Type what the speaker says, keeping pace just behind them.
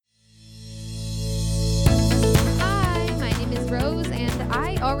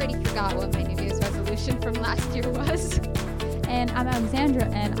forgot what my New Year's resolution from last year was. And I'm Alexandra,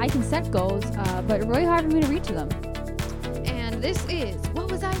 and I can set goals, but really hard for me to reach them. And this is, what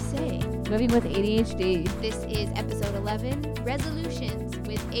was I saying? Living with ADHD. This is episode 11, Resolutions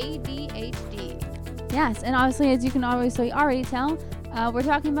with ADHD. Yes, and obviously, as you can already tell, we're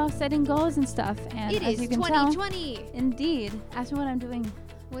talking about setting goals and stuff. And It as is you can 2020. tell, indeed. Ask me what I'm doing.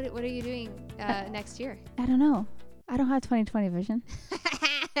 What are you doing next year? I don't know. I don't have 2020 vision.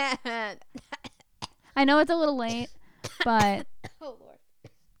 I know it's a little late, but Oh Lord.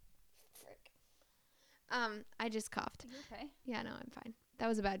 Frick. I just coughed. okay. Yeah, no, I'm fine. That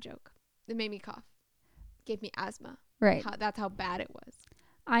was a bad joke. It made me cough. Gave me asthma. Right. That's how bad it was.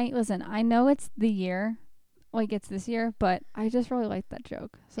 I know it's the year, like it's this year, but I just really like that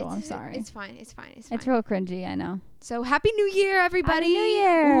joke, so I'm sorry. It's fine. It's It's real cringy, I know. So happy New Year, everybody! Happy New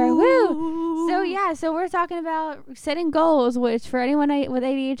Year! Ooh. Woo! So we're talking about setting goals, which for anyone with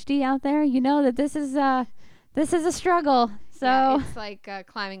ADHD out there, you know that this is a struggle. So yeah, it's like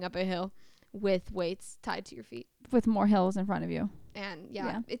climbing up a hill with weights tied to your feet. with more hills in front of you. And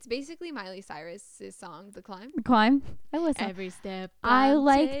Yeah. it's basically Miley Cyrus's song, "The Climb." Climb. I listen. Every step I I'm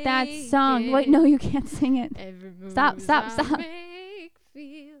like that song. taking, Wait, no, you can't sing it. every move Stop. I make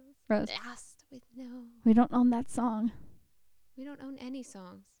feels Rose, lost with no. we don't own that song. We don't own any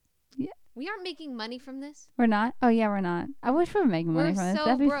songs. Yeah. We aren't making money from this. We're not? Oh, yeah, we're not. I wish we were making money We're from this. so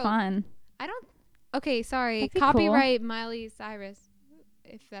That'd be broke. fun. I don't. Okay, sorry. That'd be cool. Copyright Miley Cyrus,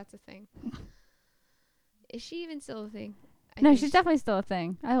 if that's a thing. Is she even still a thing? I No, think she's definitely still a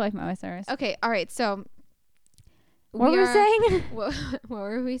thing. I like Miley Cyrus. Okay, all right. So, What were we saying? What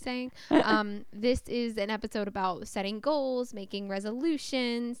were we saying? This is an episode about setting goals, making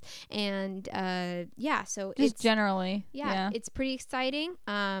resolutions, and so Just it's generally. yeah, it's pretty exciting.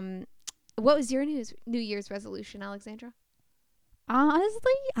 What was your New Year's resolution, Alexandra?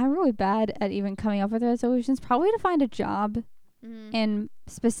 Honestly, I'm really bad at even coming up with resolutions. Probably to find a job,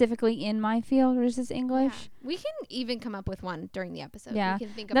 specifically in my field, which is English. Yeah. We can even come up with one during the episode. Yeah. We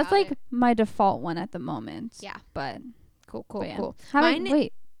can think That's about like it. my default one at the moment. Yeah. But Cool. yeah. Cool.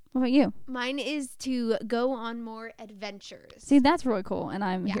 Wait, what about you? Mine is to go on more adventures. See, that's really cool, and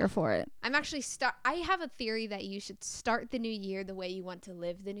I'm Yeah. here for it. I'm actually I have a theory that you should start the new year the way you want to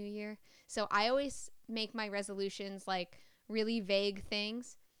live the new year. So I always make my resolutions like really vague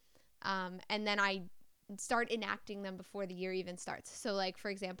things, and then I start enacting them before the year even starts. So like, for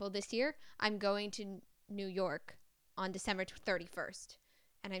example, this year I'm going to New York on December 31st,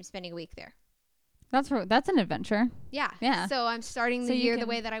 and I'm spending a week there. That's an adventure. Yeah. Yeah. So I'm starting So the you year the can-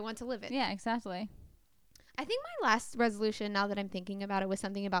 way that I want to live it. Yeah, exactly. I think my last resolution, now that I'm thinking about it, was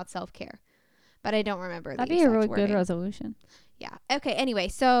something about self-care, but I don't remember. That'd the be a exact really wording. good resolution. Yeah. Okay. Anyway,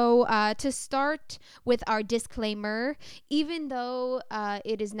 so to start with our disclaimer, even though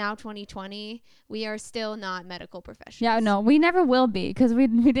it is now 2020, we are still not medical professionals. Yeah, no, we never will be because we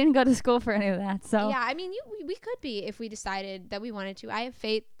didn't go to school for any of that. So Yeah. I mean, we could be if we decided that we wanted to. I have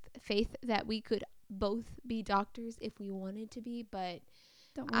faith that we could both be doctors if we wanted to be, but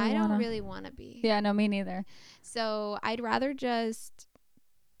I don't really want to be. Yeah, no, me neither. So I'd rather just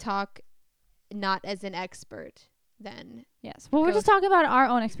talk not as an expert than. Yes. Well, we're Go- just talking about our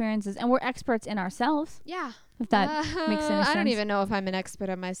own experiences, and we're experts in ourselves. Yeah. If that makes any sense. I don't even know if I'm an expert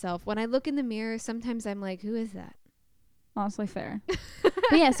on myself. When I look in the mirror, sometimes I'm like, who is that? Honestly, fair.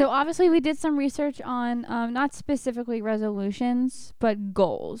 But yeah, so obviously we did some research on not specifically resolutions, but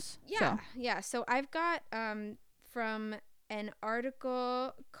goals. Yeah. Yeah. So I've got from an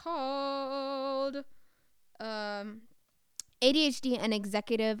article called ADHD and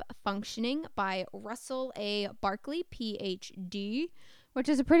Executive Functioning by Russell A. Barkley, PhD. Which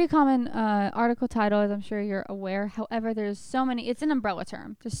is a pretty common article title, as I'm sure you're aware. However, there's so many. It's an umbrella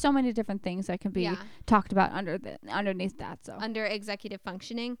term. There's so many different things that can be talked about underneath that. So Under executive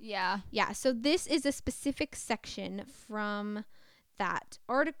functioning. yeah. Yeah, so this is a specific section from that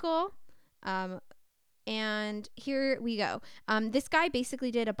article. And here we go. This guy basically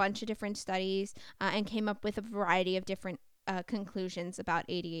did a bunch of different studies and came up with a variety of different conclusions about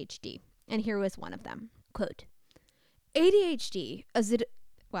ADHD. And here was one of them. Quote, ADHD,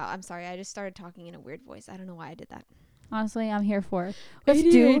 I'm sorry, I just started talking in a weird voice. I don't know why I did that. Honestly, I'm here for it.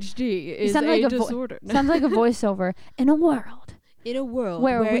 ADHD is sound a like a disorder. Sounds like a voiceover in a world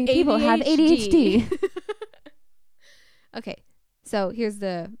where people have ADHD. Okay, so here's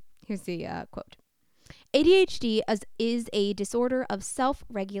the quote. ADHD is a disorder of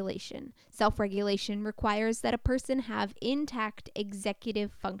self-regulation. Self-regulation requires that a person have intact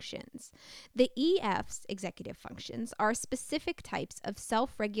executive functions. The EF's executive functions are specific types of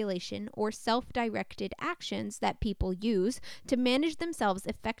self-regulation or self-directed actions that people use to manage themselves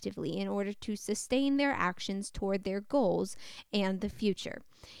effectively in order to sustain their actions toward their goals and the future.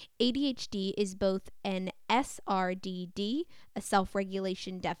 ADHD is both an SRDD, a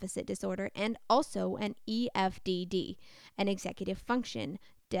self-regulation deficit disorder, and also an EFDD, an executive function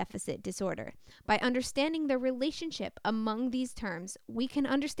deficit disorder. By understanding the relationship among these terms, we can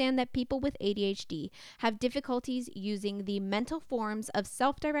understand that people with ADHD have difficulties using the mental forms of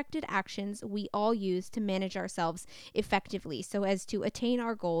self-directed actions we all use to manage ourselves effectively so as to attain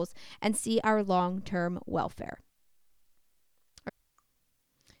our goals and see our long-term welfare.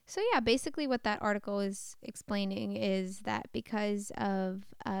 So yeah, basically what that article is explaining is that because of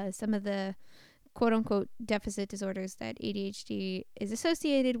some of the quote unquote deficit disorders that ADHD is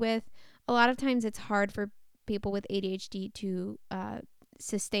associated with, a lot of times it's hard for people with ADHD to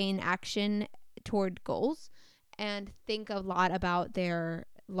sustain action toward goals and think a lot about their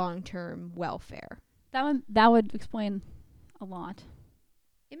long-term welfare. That would explain a lot.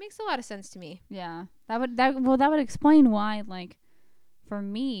 It makes a lot of sense to me. Yeah. That would explain why, like, for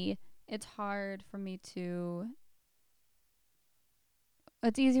me, it's hard for me to...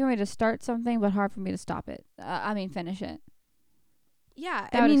 It's easier for me to start something, but hard for me to stop it. Finish it. Yeah,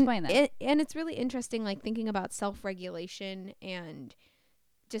 that would explain that. And it's really interesting, like, thinking about self-regulation and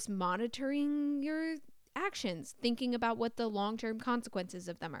just monitoring your actions, thinking about what the long-term consequences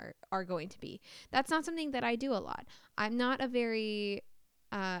of them are going to be. That's not something that I do a lot. I'm not a very...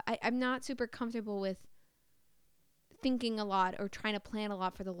 I'm not super comfortable with thinking a lot or trying to plan a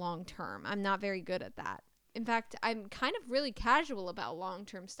lot for the long term. I'm not very good at that. In fact, I'm kind of really casual about long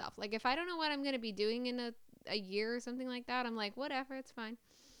term stuff. Like, if I don't know what I'm going to be doing in a year or something like that, I'm like, whatever, it's fine.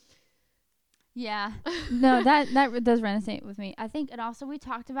 Yeah. No, that does resonate with me. I think, and also we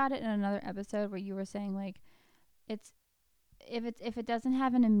talked about it in another episode where you were saying, like, if it doesn't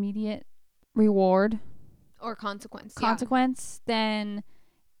have an immediate reward or consequence, then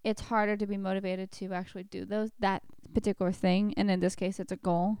it's harder to be motivated to actually do that particular thing. And in this case, it's a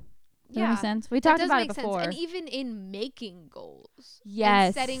goal. Does that make sense? We talked about it before. And even in making goals. Yes.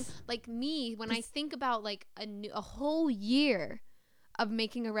 And setting, like me, when I think about like a whole year of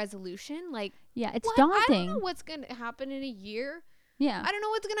making a resolution, like, yeah, it's daunting. I don't know what's going to happen in a year. Yeah. I don't know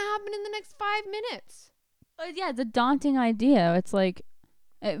what's going to happen in the next 5 minutes. Yeah, it's a daunting idea. It's like,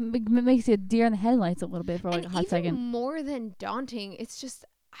 it makes you a deer in the headlights a little bit for like a hot second. More than daunting, it's just,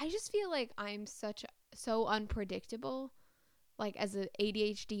 I just feel like I'm so unpredictable, like, as an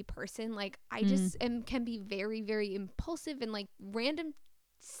ADHD person. Like, I just can be very, very impulsive, and like random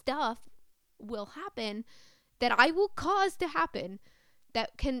stuff will happen that I will cause to happen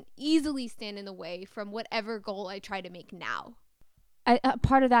that can easily stand in the way from whatever goal I try to make now.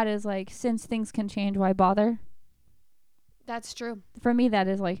 Part of that is like, since things can change, why bother? That's true. For me, that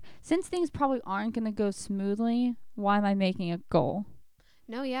is like, since things probably aren't going to go smoothly, why am I making a goal?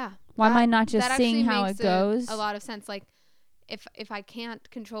 No, yeah. Why am I not just seeing how it goes? A lot of sense. Like, if I can't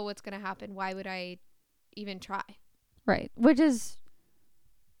control what's going to happen, why would I even try? Right. Which is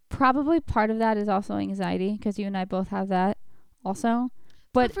probably part of that is also anxiety, because you and I both have that also.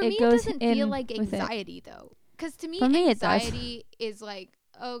 But for me, it doesn't feel like anxiety, though. Because to me, anxiety is like,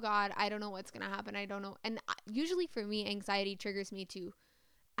 oh God, I don't know what's going to happen. I don't know. And usually for me, anxiety triggers me to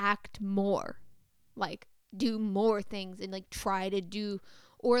act more, like do more things and like try to do,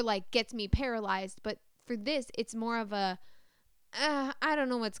 or like gets me paralyzed. But for this, it's more of a, I don't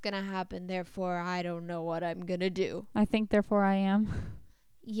know what's going to happen. Therefore, I don't know what I'm going to do. I think, therefore I am.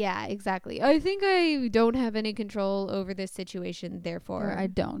 Yeah, exactly. I think I don't have any control over this situation, therefore I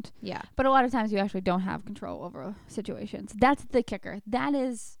don't. Yeah. But a lot of times you actually don't have control over situations. That's the kicker.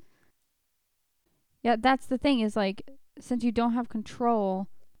 That's the thing, is like, since you don't have control,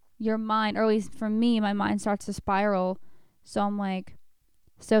 your mind, or at least for me, my mind starts to spiral. So I'm like,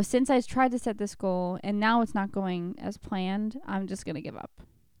 so since I tried to set this goal and now it's not going as planned, I'm just going to give up.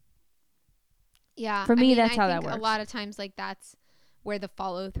 Yeah. For me, that's how that works. A lot of times, like, that's where the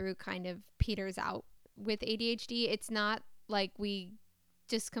follow through kind of peters out with ADHD. It's not like we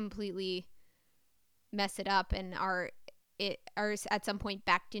just completely mess it up and are at some point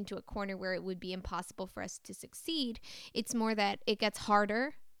backed into a corner where it would be impossible for us to succeed. It's more that it gets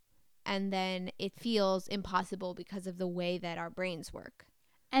harder and then it feels impossible because of the way that our brains work.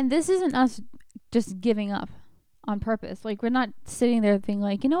 And this isn't us just giving up on purpose. Like, we're not sitting there thinking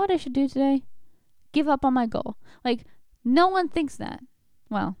like, you know what I should do today? Give up on my goal. Like, no one thinks that.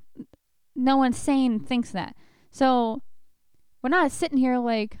 Well, no one sane thinks that. So we're not sitting here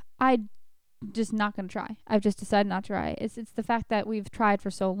like, I just not going to try. I've just decided not to try. It's the fact that we've tried for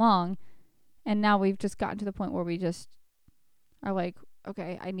so long, and now we've just gotten to the point where we just are like,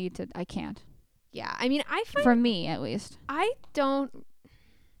 okay, I can't. Yeah. I mean, For me, at least. For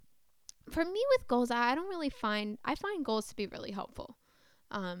me with goals, I find goals to be really helpful.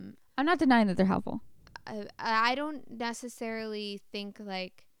 I'm not denying that they're helpful. I don't necessarily think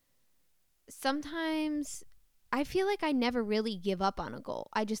like, sometimes I feel like I never really give up on a goal.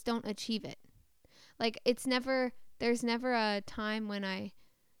 I just don't achieve it. Like, there's never a time when I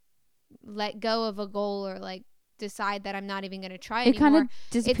let go of a goal or like decide that I'm not even going to try anymore. It kind of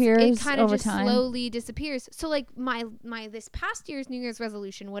disappears it kind of over just time. slowly disappears. So like my this past year's New Year's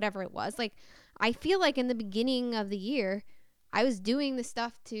resolution, whatever it was, like I feel like in the beginning of the year, I was doing the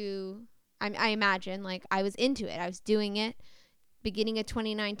stuff to, I imagine, like I was into it. I was doing it beginning of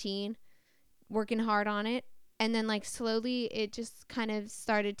 2019, working hard on it. And then like slowly it just kind of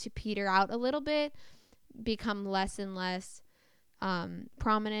started to peter out a little bit, become less and less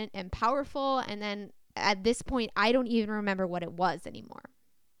prominent and powerful. And then at this point, I don't even remember what it was anymore.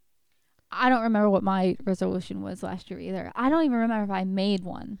 I don't remember what my resolution was last year either. I don't even remember if I made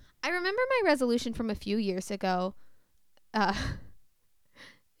one. I remember my resolution from a few years ago.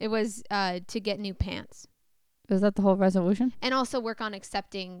 It was to get new pants. Was that the whole resolution? And also work on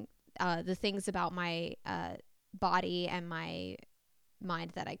accepting the things about my body and my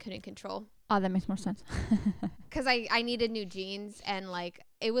mind that I couldn't control. Oh, that makes more sense. Because I needed new jeans, and like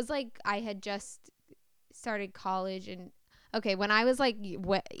it was like I had just started college, and okay, when I was like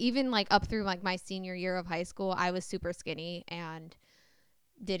even like up through like my senior year of high school, I was super skinny and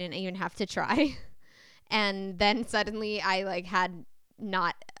didn't even have to try. And then suddenly I like had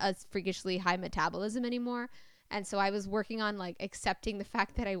not a freakishly high metabolism anymore, and so I was working on like accepting the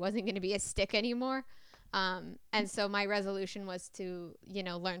fact that I wasn't going to be a stick anymore. And so my resolution was to,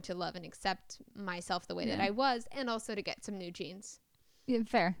 learn to love and accept myself the way that I was, and also to get some new jeans. Yeah,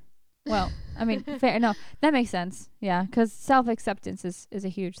 fair. Well, I mean, fair. No, that makes sense. Yeah, because self-acceptance is a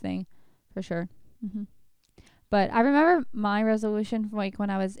huge thing, for sure. Mm-hmm. But I remember my resolution from like when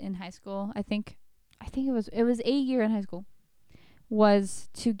I was in high school. I think it was a year in high school, was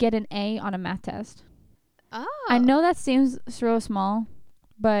to get an A on a math test. Oh. I know that seems so small,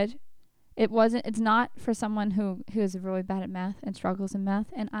 but it's not for someone who is really bad at math and struggles in math.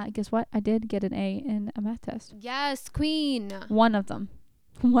 And guess what? I did get an A in a math test. Yes, queen. One of them.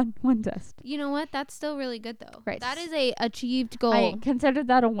 One test. You know what? That's still really good though. Right. That is a achieved goal. I considered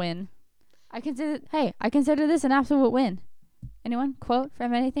that a win. I consider this an absolute win. Anyone? Quote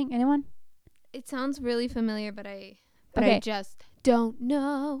from anything? Anyone? It sounds really familiar, but I just don't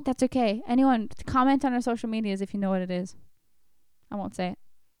know. That's okay. Anyone, comment on our social medias if you know what it is. I won't say it.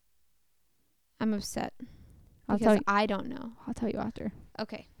 I'm upset because I don't know. I'll tell you after.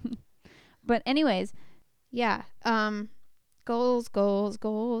 Okay. But anyways, yeah. Goals.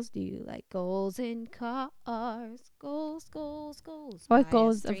 Do you like goals in cars? Goals. What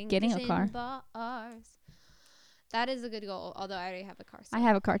goals of getting a car? Bars. That is a good goal, although I already have a car. So. I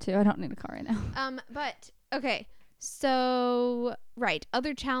have a car too. I don't need a car right now. But okay. So, right.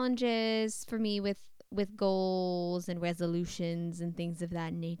 Other challenges for me with goals and resolutions and things of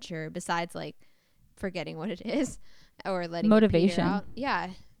that nature, besides like forgetting what it is or letting motivation. It peter out.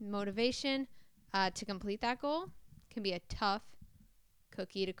 Yeah. Motivation to complete that goal can be a tough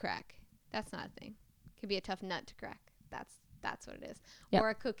cookie to crack. That's not a thing. It can be a tough nut to crack. That's what it is. Yep. Or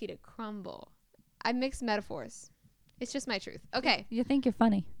a cookie to crumble. I mix metaphors. It's just my truth. Okay. You think you're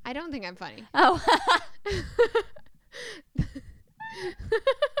funny. I don't think I'm funny. Oh.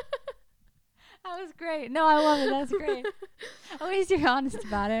 That was great. No, I love it. That's great. At least you're honest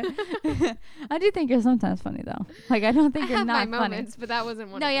about it. I do think you're sometimes funny though. Like I don't think you're not my funny. Moments, but that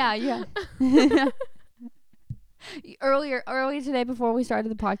wasn't one. No, of yeah, them. yeah. Earlier today, before we started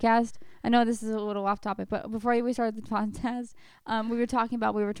the podcast, I know this is a little off topic, but before we started the podcast, we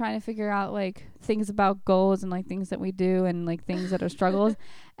were trying to figure out like things about goals and like things that we do and like things that are struggles.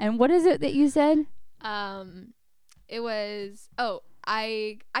 And what is it that you said? It was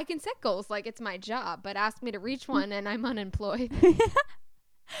I can set goals like it's my job, but ask me to reach one and I'm unemployed.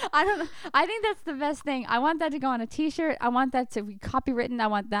 I don't know. I think that's the best thing. I want that to go on a t-shirt. I want that to be copywritten. I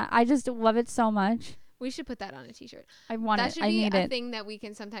want that. I just love it so much. We should put that on a t-shirt. I want it. That should be a thing that we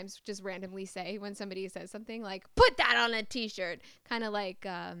can sometimes just randomly say when somebody says something, like, put that on a t-shirt. Kind of like,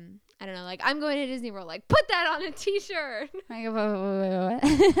 I don't know, like, I'm going to Disney World. Like, put that on a t-shirt.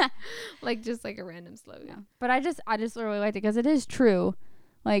 Wait. Like, just like a random slogan. Yeah. But I just really liked it because it is true.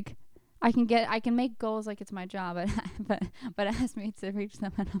 Like, I can make goals like it's my job, but ask me to reach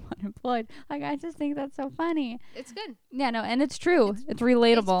them when I'm unemployed. Like, I just think that's so funny. It's good. Yeah, no, and it's true. It's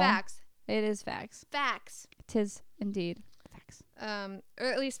relatable. It's facts. It is facts. Facts. 'Tis indeed facts. Or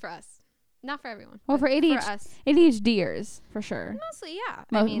at least for us. Not for everyone. Well, for us. ADHDers, for sure. Mostly, yeah.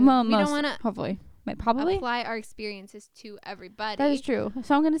 I mean, we don't want to hopefully. Probably apply our experiences to everybody. that is true.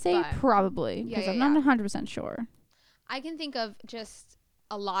 So I'm gonna say But probably because I'm not 100% sure. I can think of just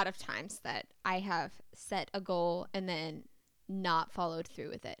a lot of times that I have set a goal and then not followed through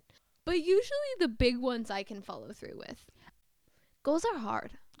with it. But usually the big ones I can follow through with. Goals are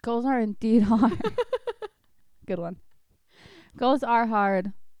hard. Goals are indeed hard. Good one. Goals are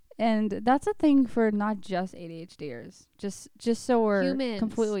hard. And that's a thing for not just ADHDers. Just so we're Humans.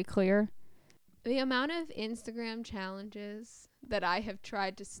 completely clear. The amount of Instagram challenges that I have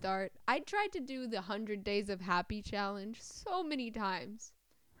tried to start. I tried to do the 100 Days of Happy challenge so many times.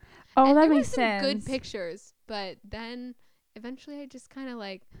 Oh, and that there makes were some sense. good pictures, but then eventually I just kind of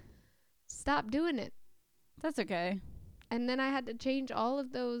like stopped doing it. That's okay. And then I had to change all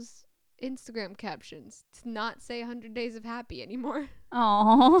of those Instagram captions to not say 100 Days of Happy anymore.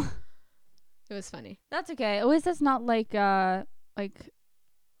 Oh, It was funny. that's okay. At least that's not like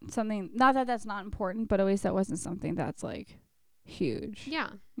something. Not that that's not important, but at least that wasn't something that's like huge. Yeah.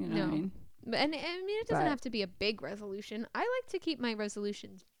 You know No. what I mean? But, and I mean, it doesn't But- have to be a big resolution. I like to keep my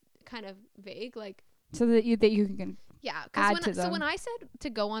resolutions kind of vague, like So that you can. yeah. Add Because to so them. when I said to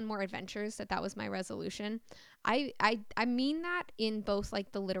go on more adventures, that was my resolution. I mean that in both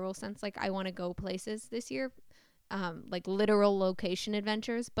like the literal sense, like I want to go places this year, like literal location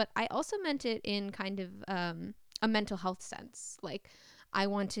adventures. But I also meant it in kind of a mental health sense, like I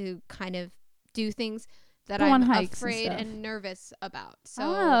want to kind of do things that Go on I'm hikes and afraid stuff. and nervous about. So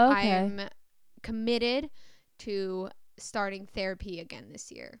Oh, okay. I'm committed to starting therapy again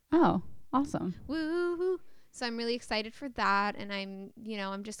this year. Oh, awesome. Woo! So I'm really excited for that, and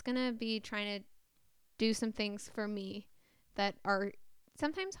I'm just gonna be trying to do some things for me that are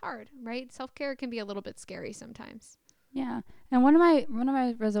sometimes hard, right? Self-care can be a little bit scary sometimes. Yeah. And one of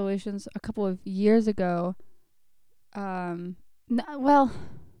my resolutions a couple of years ago, well,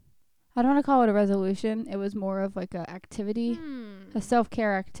 I don't want to call it a resolution. It was more of like a activity, a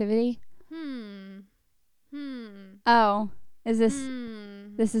self-care activity. Oh, is this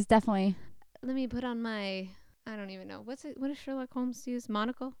this is definitely. Let me put on my, I don't even know. What does Sherlock Holmes use?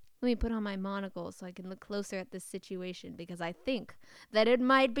 Monocle? Let me put on my monocle so I can look closer at this situation, because I think that it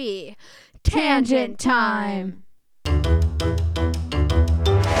might be tangent time.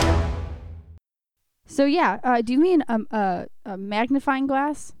 So yeah, do you mean a magnifying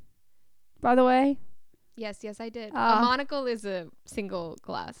glass? By the way, Yes, I did. A monocle is a single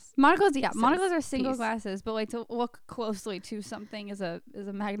glass. monocles So monocles are single piece. glasses, but like to look closely to something is a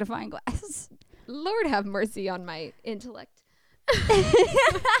magnifying glass. Lord have mercy on my intellect.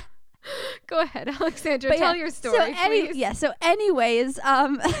 Go ahead, Alexandra. But Tell yeah, your story, please. So anyways,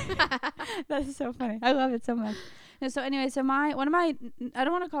 that's so funny. I love it so much. And so anyway, so I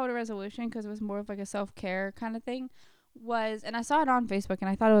don't want to call it a resolution because it was more of like a self-care kind of thing, and I saw it on Facebook and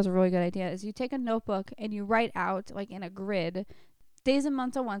I thought it was a really good idea, is you take a notebook and you write out like in a grid days and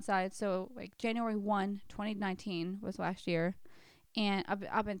months on one side. So like January 1, 2019 was last year, and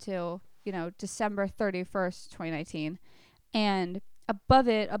up until, December 31st, 2019. And above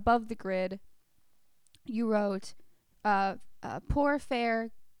the grid, you wrote poor,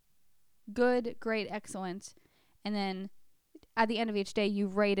 fair, good, great, excellent. And then at the end of each day, you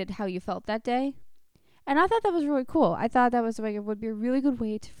rated how you felt that day. And I thought that was really cool. I thought that was like, it would be a really good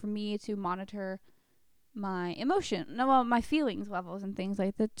way for me to monitor my my feelings levels and things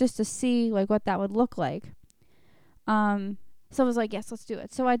like that, just to see like what that would look like. So I was like, yes, let's do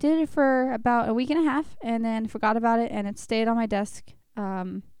it. So I did it for about a week and a half and then forgot about it, and it stayed on my desk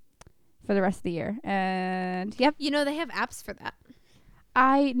for the rest of the year. And yep. They have apps for that.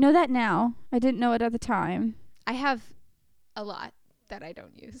 I know that now. I didn't know it at the time. I have a lot that I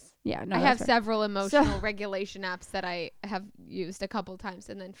don't use. Yeah, no, I that's have fair. several emotional regulation apps that I have used a couple times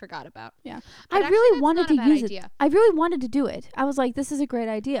and then forgot about. Yeah. But I actually, really that's wanted not to a bad use idea. it. I really wanted to do it. I was like, this is a great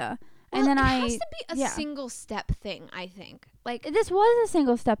idea. And then it has to be a single step thing, I think. Like, this was a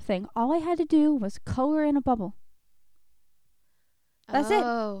single step thing. All I had to do was color in a bubble. That's it.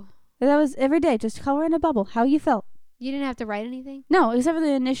 That was every day. Just color in a bubble. How you felt. You didn't have to write anything? No, except for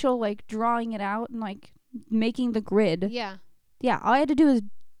the initial like drawing it out and like making the grid. Yeah. Yeah. All I had to do was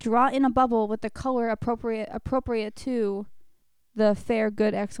draw in a bubble with the color appropriate to the fair,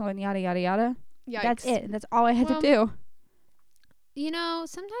 good, excellent, yada yada yada. Yikes. That's it. That's all I had to do.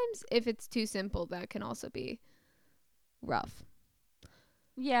 Sometimes if it's too simple, that can also be rough.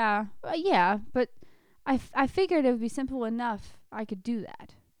 Yeah, but I figured it would be simple enough. I could do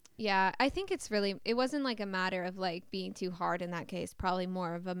that. Yeah, I think it wasn't like a matter of like being too hard in that case. Probably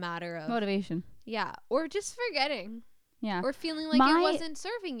more of a matter of, Motivation. yeah, or just forgetting. Yeah. Or feeling like it wasn't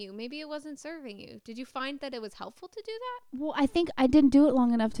serving you. Maybe it wasn't serving you. Did you find that it was helpful to do Well, I think I didn't do it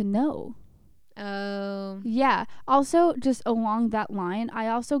long enough to know. that? Oh. Yeah. Also, just along that line, I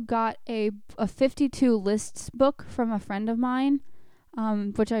also got a 52 lists book from a friend of mine,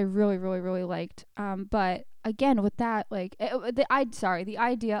 which I really, really, really liked. But again, with that, like, the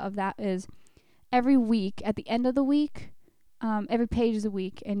idea of that is every week, at the end of the week, every page is a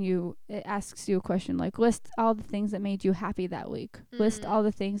week, and it asks you a question like, list all the things that made you happy that week. List all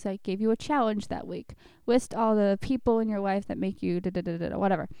the things that gave you a challenge that week. List all the people in your life that make you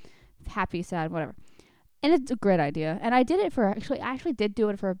whatever, happy, sad, whatever. And it's a great idea. And I did it I actually did do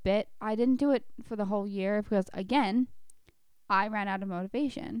it for a bit. I didn't do it for the whole year because, again, I ran out of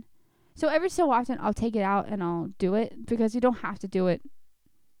motivation. So every so often I'll take it out and I'll do it, because you don't have to do it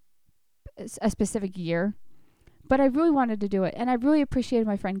a specific year. But I really wanted to do it, and I really appreciated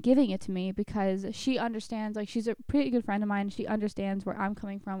my friend giving it to me, because she understands, like, she's a pretty good friend of mine. She understands where I'm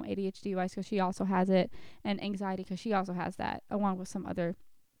coming from, ADHD wise, because she also has it, and anxiety because she also has that, along with some other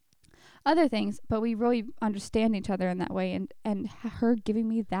things. But we really understand each other in that way, and her giving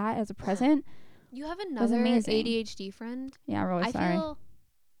me that as a present. You have was another amazing. ADHD friend? Yeah, I'm really I sorry. feel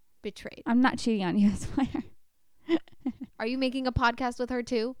betrayed. I'm not cheating on you, I swear. Are you making a podcast with her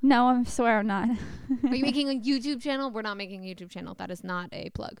too? No, I swear I'm not. Are you making a YouTube channel? We're not making a YouTube channel. That is not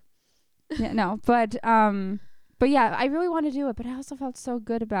a plug. Yeah, no, but yeah, I really want to do it, but I also felt so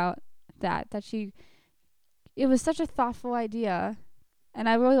good about that it was such a thoughtful idea, and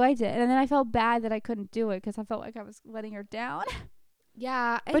I really liked it. And then I felt bad that I couldn't do it, because I felt like I was letting her down.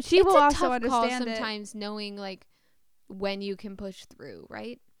 Yeah, But she will also tough call understand it. sometimes, knowing like when you can push through,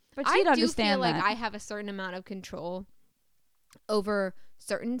 right? But she'd I do understand feel like that. I have a certain amount of control over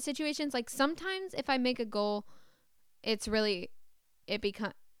certain situations. Like sometimes if I make a goal, it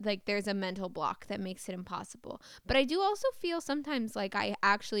becomes like there's a mental block that makes it impossible. But I do also feel sometimes like I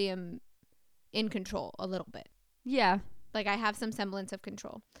actually am in control a little bit. Yeah. Like I have some semblance of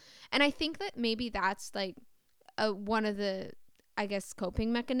control. And I think that maybe that's like one of the, I guess,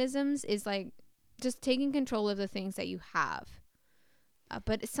 coping mechanisms is like just taking control of the things that you have.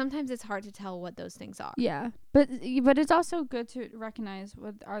 But sometimes it's hard to tell what those things are. Yeah, but it's also good to recognize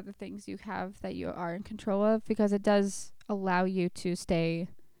what are the things you have that you are in control of, because it does allow you to stay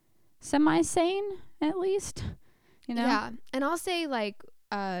semi-sane, at least, you know? Yeah, and I'll say like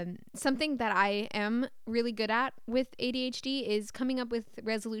something that I am really good at with ADHD is coming up with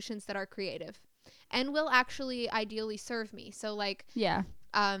resolutions that are creative and will actually ideally serve me. So like, yeah,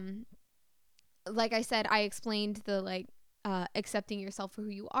 like I said, I explained the like accepting yourself for who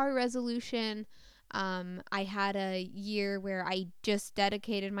you are resolution. I had a year where I just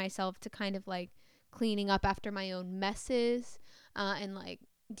dedicated myself to kind of like cleaning up after my own messes, and like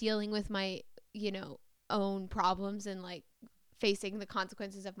dealing with my, own problems, and like facing the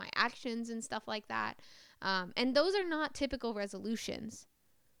consequences of my actions and stuff like that. And those are not typical resolutions.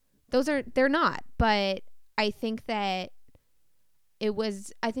 They're not, but I think that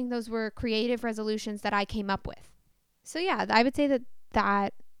those were creative resolutions that I came up with. So yeah, I would say that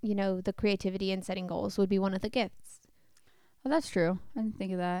the creativity and setting goals would be one of the gifts. well, that's true. I didn't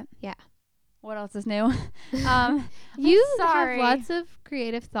think of that. Yeah. What else is new? You sorry. have lots of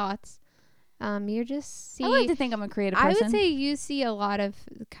creative thoughts. You're just I like to think I'm a creative person. I would say you see a lot of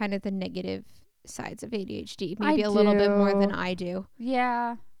kind of the negative sides of ADHD, maybe a little bit more than I do.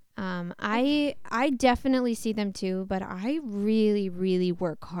 Yeah. I definitely see them too, but I really, really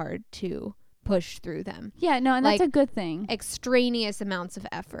work hard to push through them. Yeah, no, and like, that's a good thing. Extraneous amounts of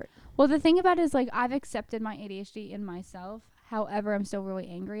effort. Well, the thing about it is, like, I've accepted my ADHD in myself. However, I'm still really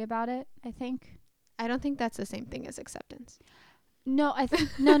angry about it, I think. I don't think that's the same thing as acceptance. No, I think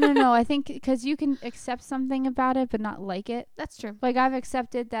no. I think because you can accept something about it but not like it. That's true. Like, I've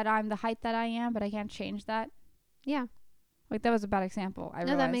accepted that I'm the height that I am, but I can't change that. Yeah. Like, that was a bad example.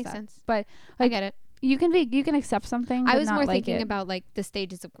 No, that makes sense. But I get it. You can accept something. But I was not more like thinking it. about like the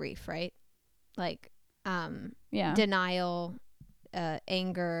stages of grief, right? Like, yeah, denial,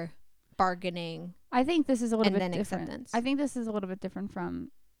 anger, bargaining. I think this is a little bit different. Acceptance. I think this is a little bit different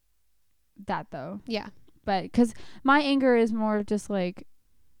from that, though. Yeah. But because my anger is more just like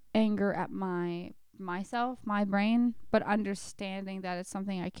anger at myself, my brain, but understanding that it's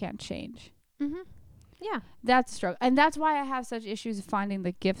something I can't change. Mm-hmm. Yeah. That's struggle. And that's why I have such issues finding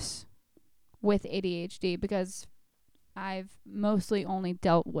the gifts with ADHD, because I've mostly only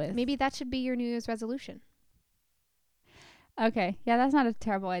dealt with. Maybe that should be your New Year's resolution. Okay. Yeah, that's not a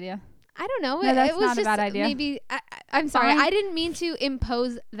terrible idea. I don't know. No, that's it was not a just bad idea. maybe. I'm sorry. Fine. I didn't mean to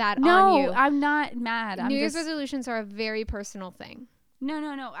impose that on No, you. I'm not mad. New Year's resolutions are a very personal thing. No.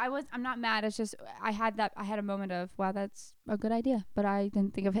 I'm not mad. It's just I had a moment of, wow, that's a good idea, but I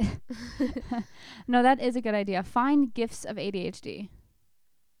didn't think of it. No, that is a good idea. Find gifts of ADHD.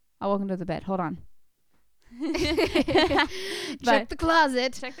 Oh, welcome to the bed. Hold on. Check the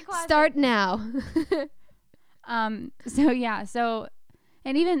closet. Start now. And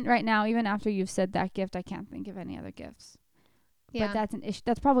even right now, even after you've said that gift, I can't think of any other gifts. Yeah. But that's an issue.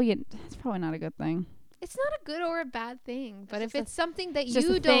 That's probably not a good thing. It's not a good or a bad thing, but if it's something that it's just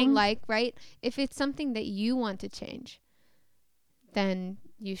you a don't thing. like, right? If it's something that you want to change, then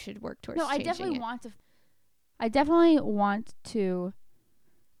you should work towards changing it. I definitely want to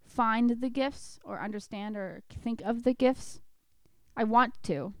find the gifts or understand or think of the gifts. I want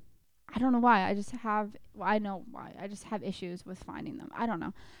to. I don't know why. I know why. I just have issues with finding them. I don't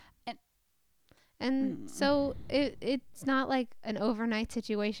know. And so it's not like an overnight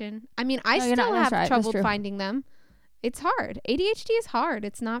situation. I mean, I still that's have right. trouble That's true. finding them. It's hard. ADHD is hard.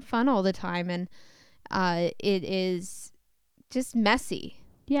 It's not fun all the time. And it is just messy.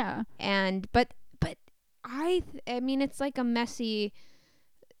 Yeah. But I mean, it's like a messy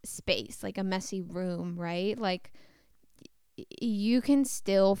space, like a messy room, right? Like you can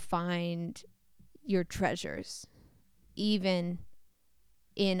still find your treasures even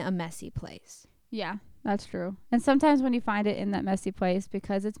in a messy place. Yeah, that's true. And sometimes when you find it in that messy place,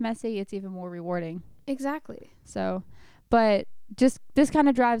 because it's messy, it's even more rewarding. Exactly. So, but just this kind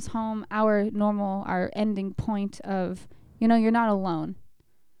of drives home our ending point of, you're not alone.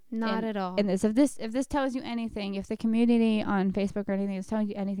 Not at all. And if this tells you anything, if the community on Facebook or anything is telling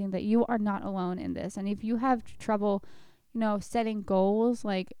you anything, that you are not alone in this. And if you have trouble, setting goals,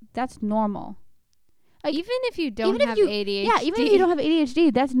 like, that's normal. Like, even if you don't have ADHD. Yeah, even if you don't have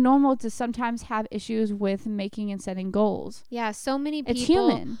ADHD, that's normal to sometimes have issues with making and setting goals. Yeah, so many It's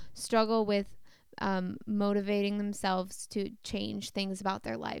people human. struggle with motivating themselves to change things about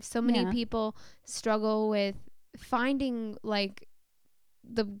their life. So many people struggle with finding, like,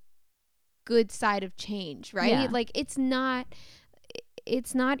 the good side of change, right? Yeah. Like, it's not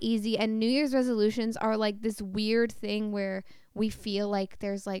easy. And New Year's resolutions are like this weird thing where we feel like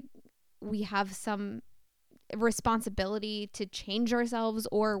there's like we have some responsibility to change ourselves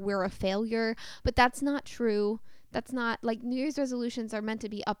or we're a failure, but that's not true. That's not, like, New Year's resolutions are meant to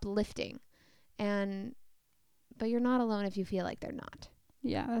be uplifting, but you're not alone if you feel like they're not.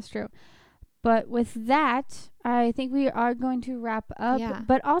 Yeah, that's true. But with that, I think we are going to wrap up. Yeah.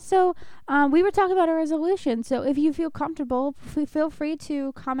 But also, we were talking about a resolution. So if you feel comfortable, feel free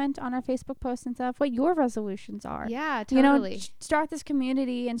to comment on our Facebook post and stuff what your resolutions are. Yeah, totally. Start this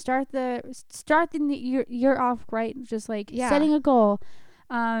community and start the year off right, just like setting a goal.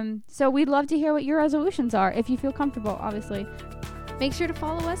 So we'd love to hear what your resolutions are if you feel comfortable, obviously. Make sure to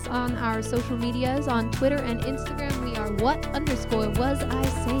follow us on our social medias. On Twitter and Instagram, we are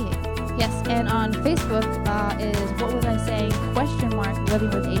what_was_I_saying. Yes, and on Facebook is What Was I Saying? Living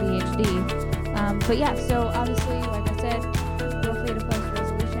with ADHD. But yeah, so obviously, like I said, feel free to post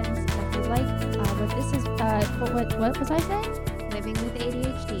resolutions if you'd like. But this is what was I saying?